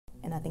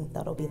And I think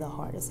that'll be the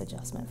hardest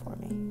adjustment for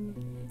me.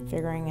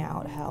 Figuring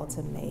out how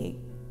to make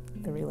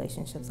the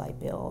relationships I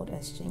build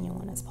as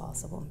genuine as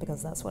possible,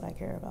 because that's what I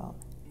care about.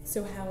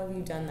 So how have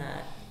you done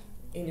that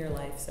in your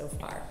life so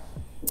far?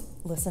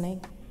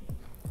 Listening.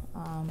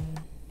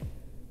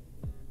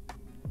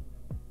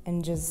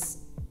 And just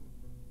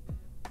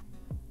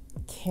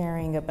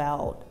caring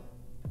about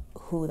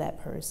who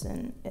that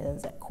person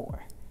is at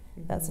core.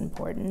 Mm-hmm. That's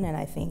important, and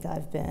I think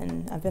I've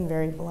been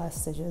very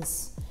blessed to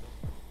just,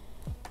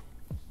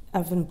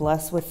 I've been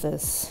blessed with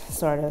this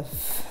sort of,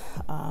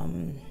 I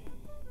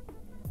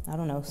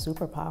don't know,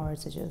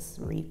 superpower to just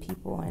read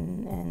people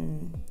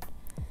and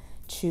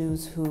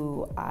choose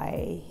who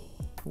I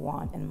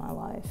want in my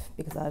life,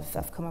 because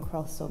I've come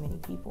across so many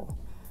people.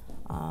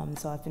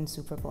 So I've been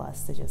super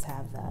blessed to just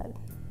have that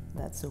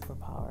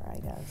superpower, I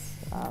guess.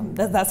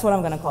 That's what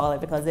I'm gonna call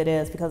it, because it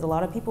is, because a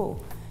lot of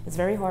people, it's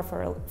very hard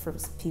for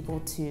people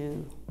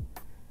to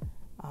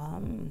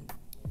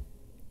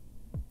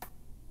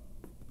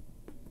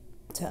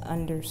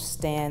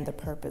understand the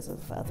purpose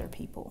of other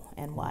people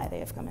and why they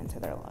have come into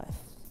their life.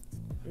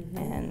 Mm-hmm.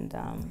 And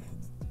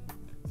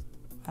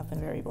I've been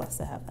very blessed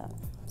to have that.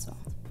 So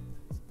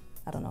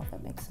I don't know if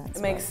that makes sense.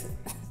 It makes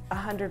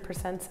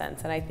 100%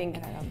 sense, and I think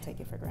I don't take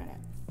it for granted.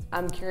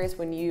 I'm curious,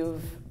 when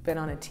you've been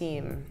on a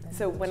team,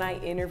 so when I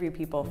interview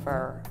people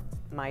for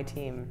my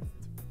team,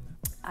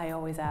 I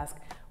always ask,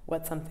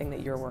 what's something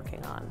that you're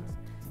working on?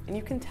 And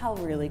you can tell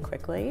really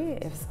quickly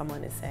if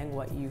someone is saying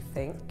what you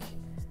think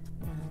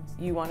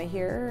you want to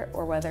hear,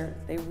 or whether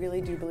they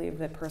really do believe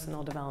that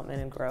personal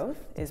development and growth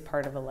is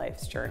part of a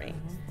life's journey.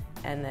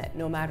 And that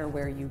no matter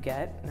where you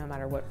get, no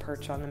matter what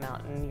perch on the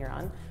mountain you're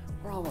on,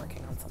 we're all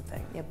working on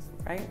something. Yep.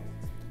 Right?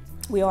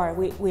 We are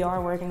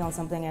working on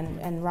something,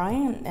 and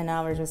Ryan and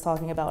I were just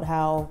talking about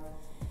how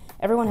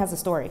everyone has a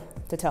story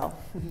to tell,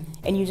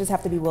 and you just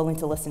have to be willing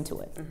to listen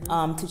to it,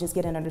 to just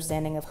get an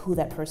understanding of who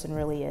that person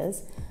really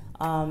is.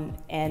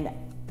 And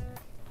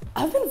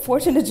I've been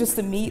fortunate just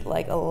to meet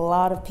like a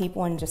lot of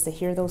people and just to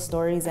hear those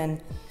stories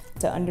and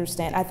to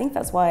understand. I think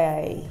that's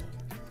why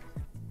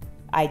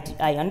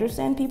I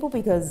understand people,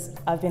 because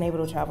I've been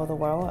able to travel the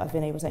world. I've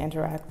been able to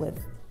interact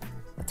with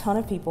a ton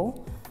of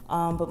people.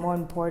 But more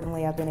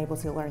importantly, I've been able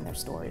to learn their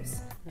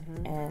stories.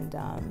 And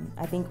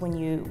I think when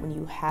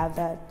you have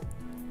that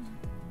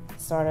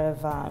sort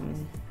of, I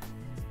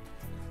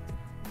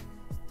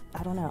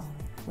don't know,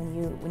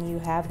 when you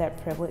have that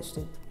privilege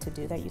to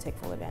do that, you take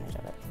full advantage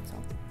of it. So,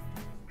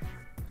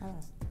 I don't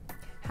know.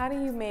 How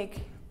do you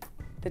make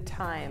the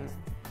time,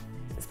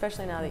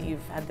 especially now that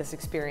you've had this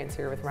experience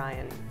here with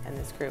Ryan and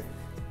this group,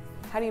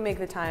 how do you make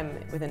the time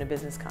within a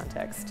business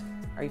context,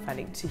 are you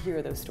finding, to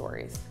hear those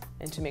stories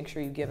and to make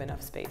sure you give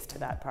enough space to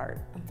that part?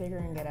 I'm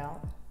figuring it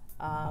out.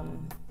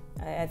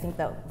 I think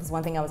that was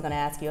one thing I was going to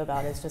ask you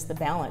about, is just the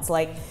balance.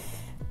 Like,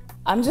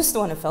 I'm just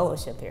doing a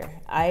fellowship here.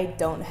 I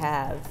don't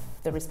have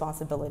the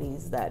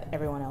responsibilities that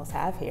everyone else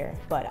have here,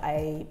 but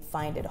I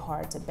find it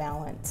hard to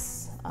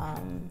balance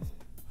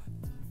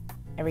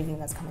everything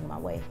that's coming my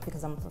way,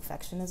 because I'm a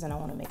perfectionist and I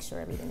want to make sure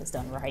everything is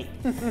done right.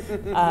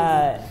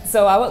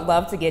 So I would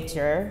love to get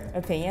your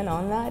opinion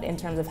on that, in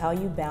terms of how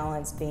you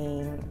balance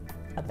being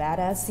a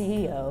badass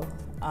CEO,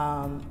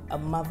 a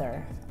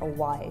mother, a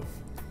wife,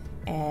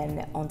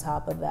 and on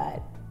top of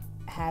that,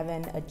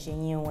 having a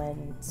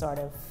genuine sort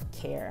of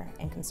care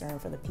and concern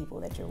for the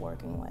people that you're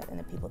working with and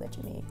the people that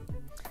you meet.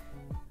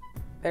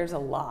 There's a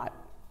lot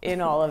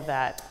in all of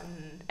that,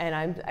 and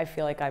I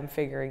feel like I'm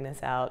figuring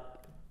this out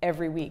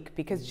every week,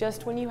 because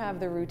just when you have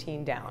the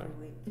routine down,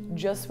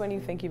 just when you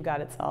think you've got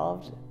it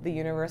solved, the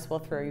universe will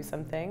throw you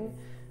something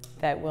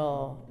that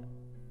will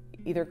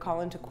either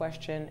call into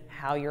question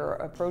how you're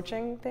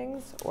approaching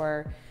things,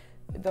 or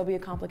there'll be a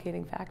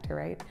complicating factor,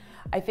 right?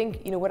 I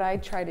think, you know, what I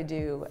try to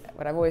do,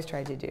 what I've always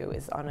tried to do,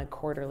 is on a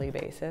quarterly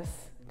basis,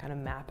 kind of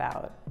map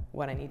out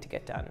what I need to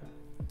get done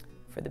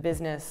for the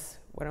business,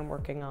 what I'm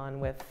working on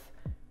with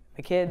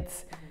my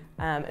kids,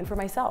 and for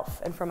myself,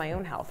 and for my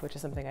own health, which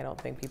is something I don't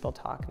think people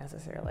talk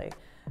necessarily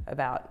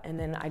about. And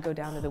then I go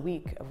down to the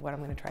week of what I'm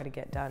going to try to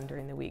get done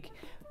during the week.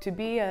 To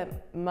be a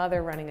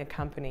mother running a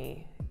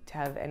company, to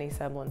have any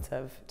semblance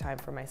of time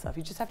for myself,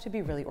 you just have to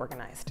be really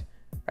organized,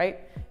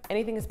 right?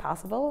 Anything is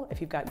possible if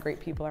you've got great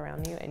people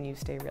around you and you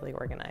stay really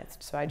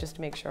organized. So I just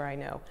make sure I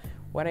know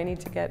what I need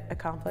to get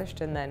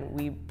accomplished, and then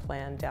we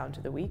plan down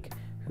to the week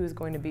who's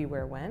going to be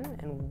where when,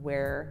 and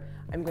where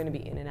I'm going to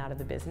be in and out of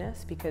the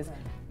business, because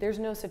there's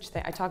no such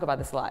thing, I talk about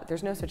this a lot,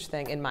 there's no such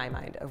thing in my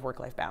mind of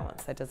work-life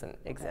balance. That doesn't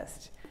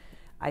exist.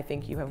 I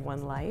think you have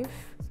one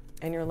life,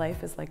 and your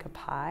life is like a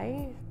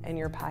pie, and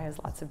your pie has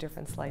lots of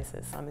different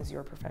slices. Some is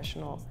your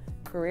professional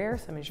career,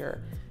 some is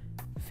your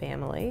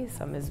family,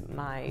 some is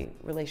my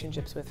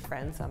relationships with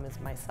friends, some is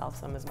myself,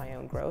 some is my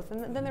own growth,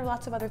 and then there are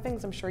lots of other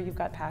things. I'm sure you've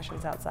got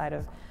passions outside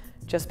of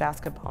just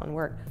basketball and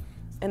work.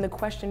 And the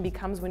question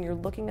becomes, when you're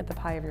looking at the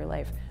pie of your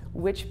life,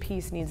 which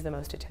piece needs the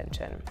most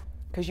attention?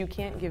 Because you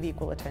can't give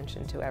equal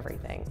attention to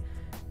everything.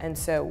 And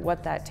so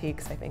what that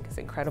takes, I think, is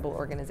incredible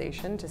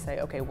organization to say,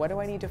 okay, what do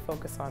I need to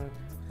focus on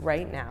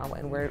right now,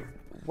 and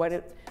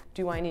what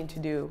do I need to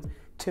do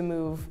to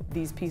move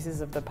these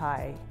pieces of the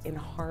pie in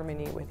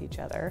harmony with each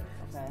other.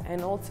 Okay.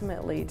 And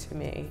ultimately to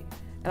me,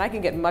 and I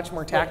can get much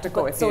more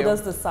tactical with you. So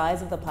does the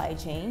size of the pie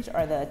change,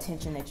 or the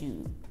attention that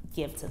you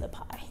give to the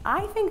pie?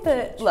 I think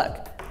that,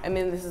 look, I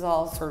mean, this is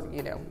all sort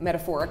of,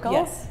 metaphorical.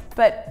 Yes.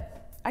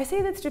 But I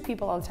say this to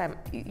people all the time.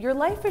 Your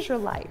life is your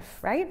life,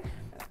 right?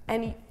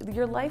 And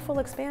your life will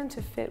expand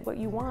to fit what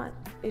you want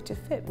it to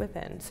fit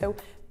within. So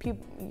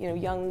people,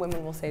 young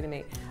women will say to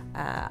me,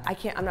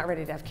 I'm not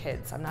ready to have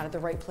kids. I'm not at the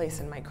right place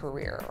in my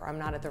career, or I'm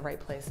not at the right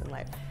place in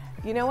life.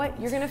 You know what?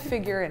 You're gonna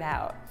figure it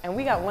out. And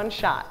we got one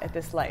shot at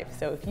this life.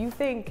 So if you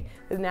think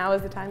that now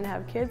is the time to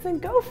have kids, then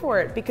go for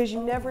it, because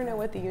you never know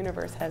what the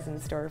universe has in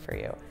store for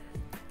you.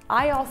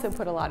 I also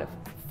put a lot of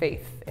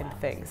faith in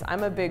things.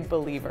 I'm a big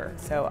believer,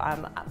 so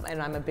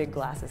I'm a big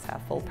glasses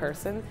half full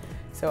person.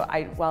 So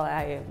while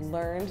I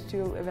learned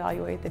to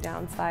evaluate the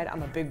downside,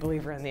 I'm a big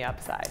believer in the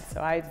upside.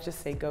 So I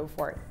just say go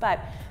for it. But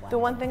the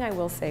one thing I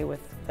will say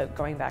with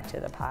going back to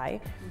the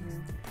pie,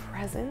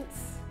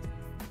 presence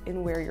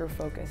in where you're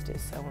focused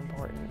is so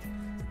important.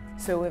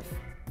 So if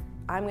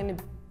I'm going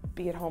to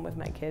be at home with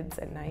my kids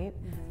at night,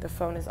 the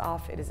phone is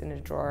off, it is in a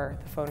drawer,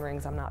 the phone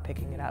rings, I'm not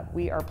picking it up.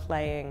 We are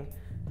playing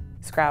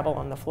Scrabble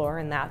on the floor,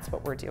 and that's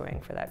what we're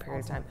doing for that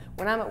period of time.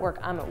 When I'm at work,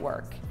 I'm at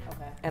work.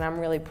 Okay. And I'm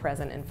really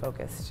present and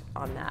focused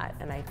on that.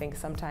 And I think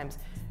sometimes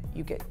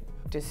you get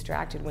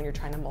distracted when you're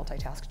trying to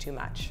multitask too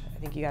much. I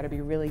think you got to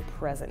be really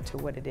present to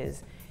what it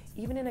is.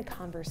 Even in a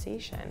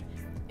conversation,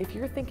 if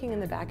you're thinking in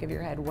the back of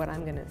your head what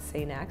I'm going to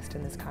say next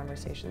in this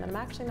conversation, then I'm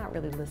actually not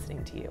really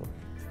listening to you.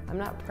 I'm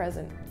not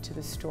present to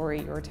the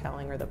story you're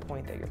telling or the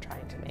point that you're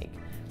trying to make.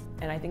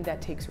 And I think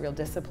that takes real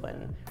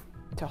discipline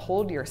to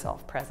hold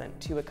yourself present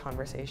to a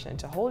conversation,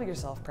 to hold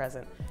yourself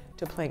present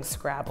to playing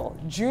Scrabble,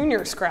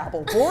 junior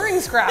Scrabble, boring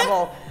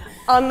Scrabble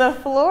on the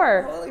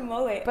floor. Holy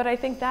moly. But I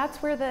think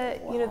that's where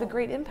the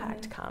great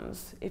impact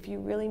comes, if you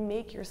really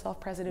make yourself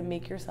present and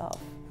make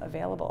yourself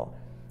available.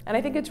 And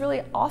I think it's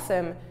really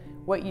awesome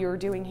what you're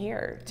doing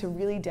here, to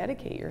really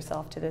dedicate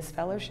yourself to this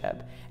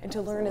fellowship and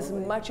to learn as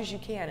much as you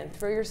can and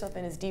throw yourself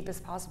in as deep as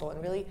possible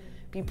and really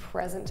be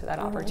present to that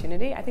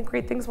opportunity. I think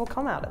great things will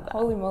come out of that.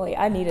 Holy moly,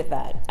 I needed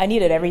that. I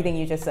needed everything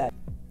you just said.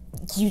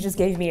 You just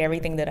gave me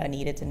everything that I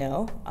needed to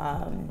know,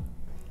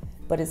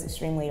 but it's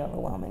extremely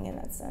overwhelming in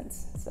that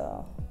sense.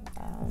 So,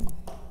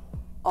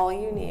 all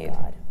you need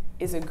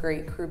is a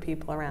great crew of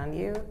people around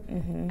you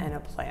and a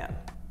plan.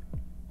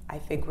 I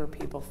think where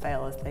people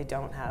fail is they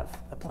don't have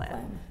a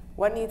plan.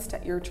 What needs to,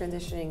 you're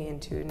transitioning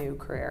into a new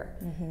career.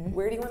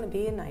 Where do you want to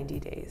be in 90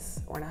 days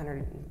or in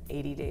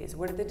 180 days?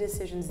 What are the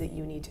decisions that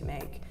you need to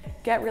make?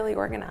 Get really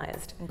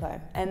organized. Okay.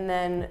 And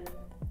then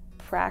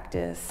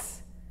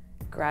practice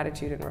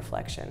gratitude and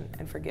reflection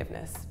and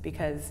forgiveness,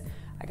 because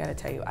I got to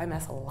tell you, I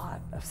mess a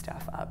lot of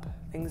stuff up.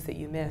 Things that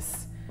you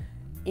miss,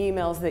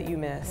 emails that you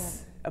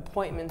miss,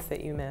 appointments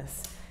that you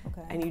miss.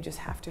 Okay. And you just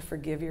have to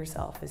forgive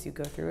yourself as you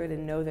go through it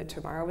and know that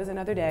tomorrow is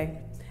another day.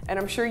 And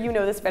I'm sure you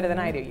know this better than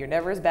I do. You're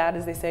never as bad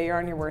as they say you are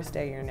on your worst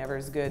day. You're never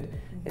as good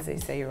as they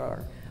say you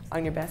are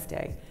on your best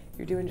day.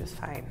 You're doing just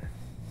fine.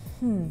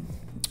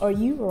 Are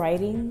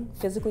you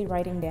physically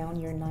writing down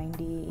your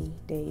 90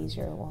 days,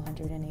 your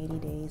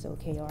 180 days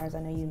OKRs? I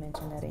know you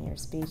mentioned that in your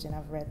speech, and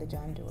I've read the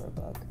John Doerr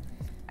book.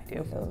 I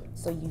do.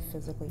 So you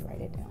physically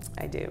write it down?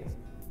 I do.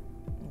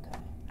 Okay.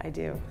 I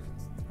do.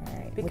 All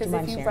right. Because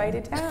if you write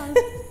it down,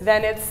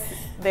 then it's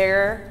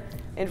there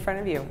in front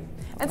of you.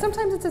 And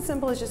sometimes it's as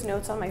simple as just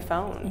notes on my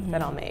phone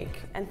that I'll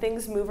make. And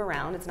things move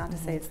around. It's not to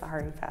say it's the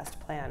hard and fast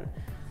plan,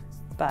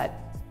 but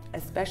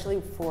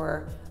especially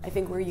for, I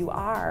think, where you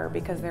are,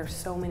 because there's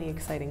so many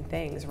exciting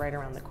things right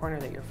around the corner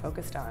that you're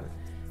focused on,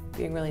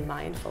 being really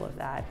mindful of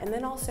that. And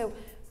then also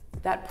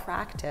that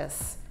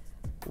practice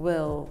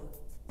will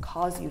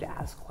cause you to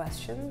ask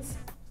questions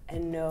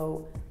and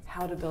know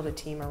how to build a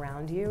team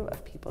around you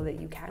of people that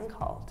you can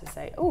call to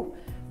say, oh,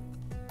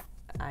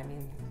 I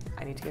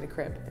need to get a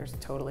crib. There's a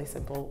totally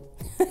simple,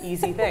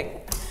 easy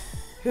thing.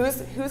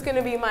 Who's going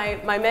to be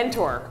my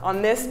mentor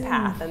on this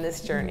path and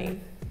this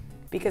journey?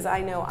 Because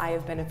I know I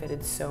have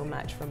benefited so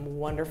much from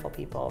wonderful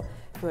people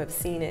who have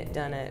seen it,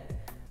 done it,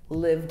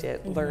 lived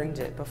it, learned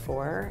it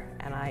before,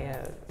 and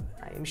I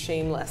am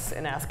shameless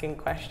in asking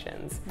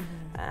questions.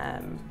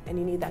 And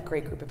you need that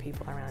great group of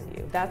people around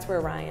you. That's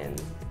where Ryan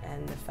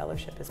and the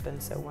fellowship has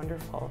been so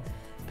wonderful.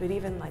 But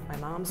even like my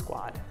mom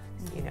squad,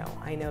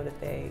 I know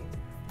that they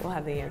will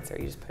have the answer.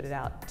 You just put it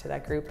out to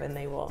that group and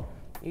they will,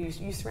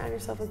 you surround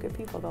yourself with good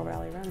people, they'll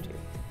rally around you.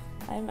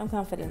 I'm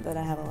confident that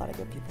I have a lot of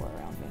good people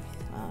around me.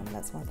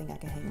 That's one thing I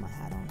can hang my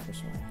hat on for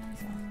sure.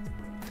 So.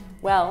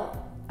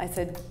 Well, I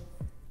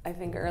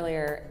think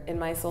earlier in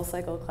my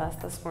SoulCycle class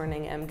this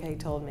morning, MK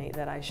told me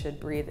that I should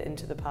breathe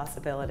into the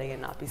possibility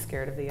and not be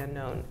scared of the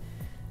unknown.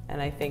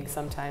 And I think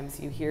sometimes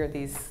you hear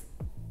these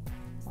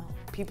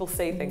people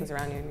say things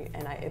around you,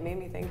 and it made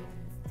me think,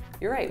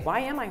 you're right, why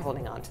am I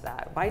holding on to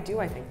that? Why do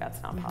I think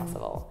that's not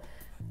possible?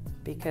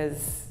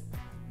 Because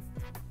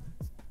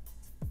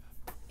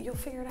you'll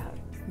figure it out.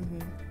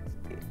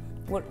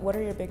 What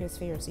are your biggest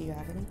fears? Do you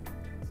have any?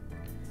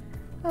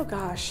 Oh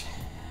gosh,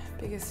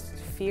 Biggest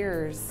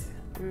fears.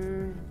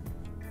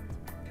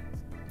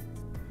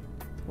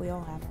 We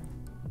all have them.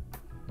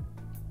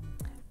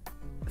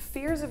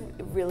 Fear is a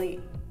really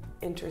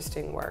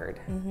interesting word.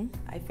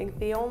 I think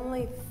the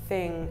only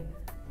thing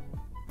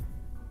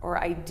or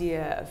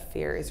idea of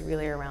fear is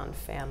really around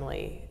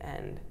family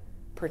and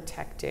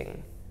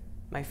protecting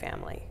my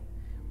family.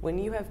 When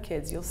you have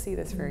kids, you'll see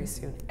this very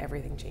soon,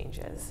 everything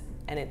changes.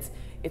 And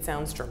it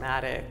sounds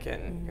dramatic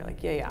and you're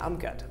like, yeah, I'm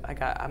good.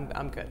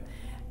 I'm good.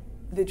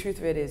 The truth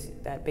of it is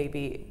that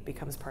baby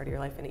becomes part of your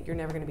life and you're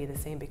never gonna be the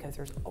same because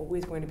there's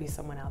always going to be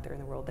someone out there in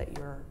the world that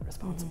you're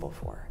responsible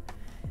for.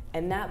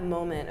 And that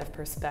moment of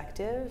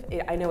perspective,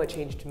 I know it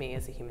changed me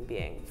as a human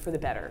being for the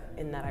better,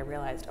 in that I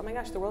realized, oh my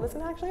gosh, the world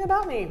isn't actually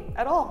about me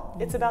at all.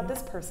 It's about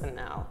this person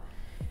now.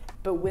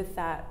 But with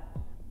that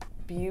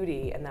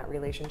beauty and that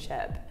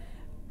relationship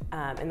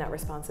and that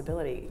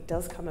responsibility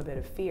does come a bit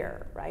of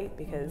fear, right?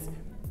 Because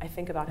I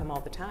think about him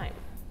all the time.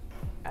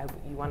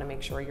 You want to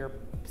make sure you're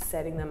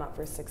setting them up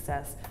for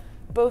success,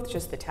 both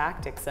just the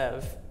tactics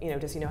of,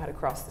 does he know how to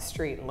cross the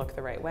street and look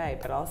the right way,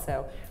 but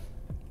also,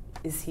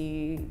 is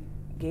he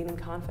gaining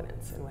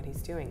confidence in what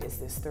he's doing? Is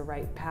this the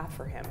right path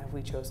for him? Have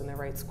we chosen the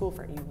right school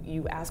for him?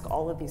 You ask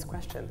all of these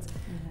questions.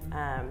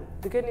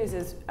 The good news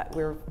is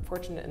we're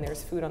fortunate and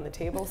there's food on the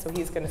table, so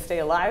he's going to stay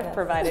alive,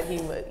 provided he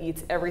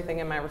eats everything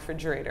in my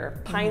refrigerator.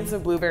 Pints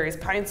of blueberries,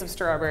 pints of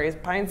strawberries,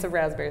 pints of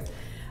raspberries.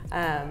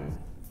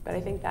 But I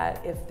think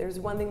that if there's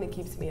one thing that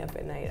keeps me up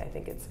at night, I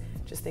think it's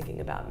just thinking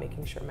about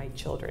making sure my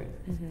children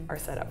are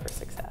set up for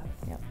success.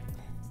 Yep.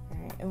 All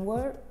right. And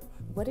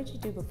what did you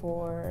do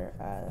before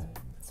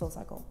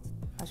SoulCycle?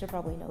 I should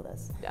probably know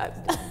this.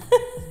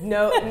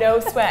 No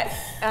sweat.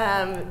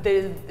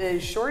 The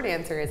short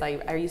answer is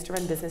I used to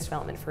run business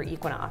development for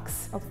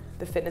Equinox,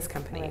 the fitness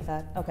company. I like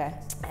that. Okay.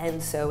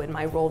 And so in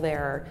my role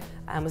there,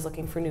 I was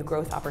looking for new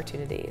growth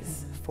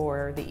opportunities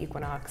for the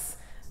Equinox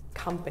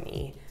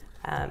company.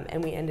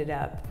 And we ended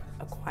up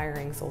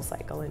acquiring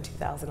SoulCycle in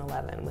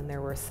 2011 when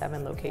there were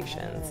 7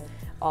 locations,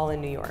 all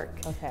in New York.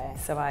 Okay.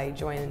 So I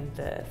joined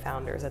the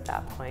founders at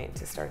that point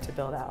to start to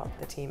build out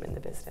the team and the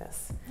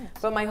business.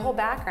 But my whole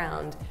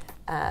background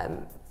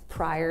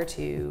prior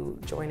to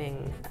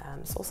joining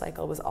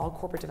SoulCycle was all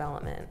corporate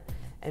development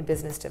and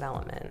business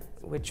development,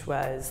 which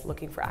was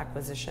looking for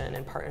acquisition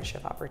and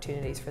partnership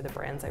opportunities for the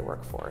brands I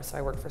work for. So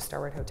I worked for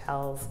Starwood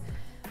Hotels,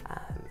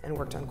 and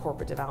worked on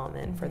corporate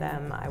development for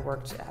them. I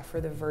worked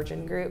for the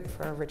Virgin Group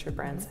for Richard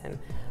Branson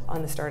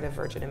on the start of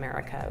Virgin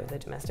America, the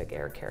domestic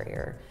air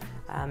carrier.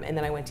 And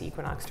then I went to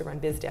Equinox to run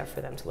biz dev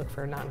for them to look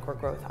for non-core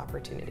growth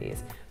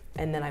opportunities.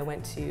 And then I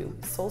went to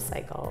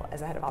SoulCycle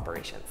as a head of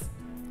operations,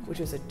 which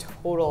was a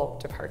total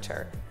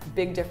departure.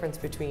 Big difference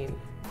between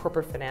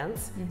corporate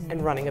finance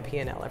and running a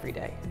P&L every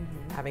day.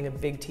 Having a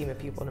big team of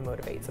people to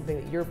motivate, something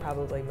that you're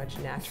probably much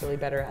naturally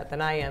better at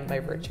than I am by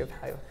virtue of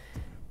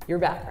your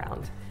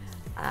background.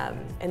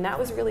 And that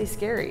was really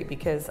scary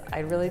because I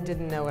really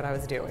didn't know what I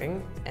was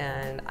doing,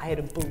 and I had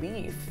a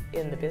belief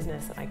in the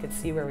business and I could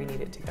see where we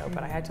needed to go,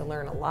 but I had to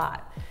learn a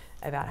lot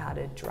about how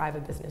to drive a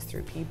business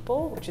through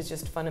people, which is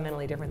just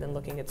fundamentally different than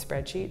looking at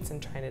spreadsheets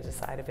and trying to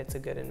decide if it's a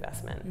good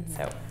investment.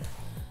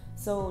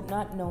 So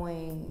not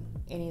knowing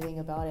anything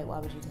about it, why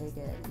would you take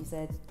it? You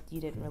said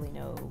you didn't really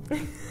know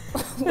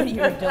what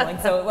you were doing,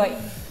 so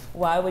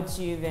why would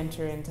you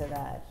venture into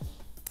that?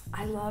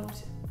 I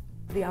loved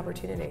the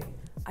opportunity.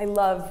 I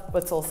love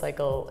what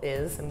SoulCycle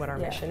is and what our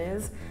mission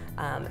is.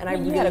 And I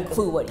you really had a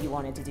clue what you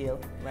wanted to do,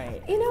 right?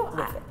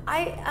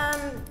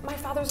 My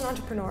father's an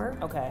entrepreneur.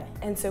 Okay.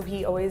 And so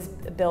he always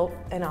built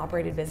and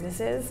operated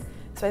businesses.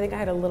 So I think I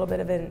had a little bit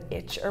of an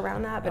itch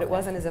around that, but it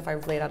wasn't as if I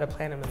laid out a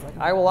plan and was like,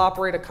 I will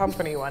operate a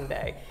company one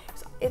day.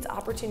 It's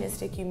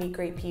opportunistic, you meet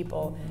great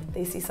people,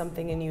 they see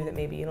something in you that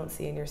maybe you don't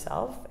see in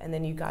yourself, and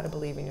then you gotta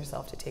believe in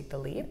yourself to take the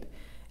leap,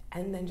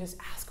 and then just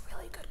ask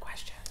really good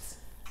questions.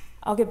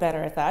 I'll get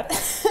better at that.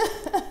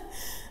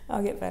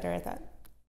 I'll get better at that.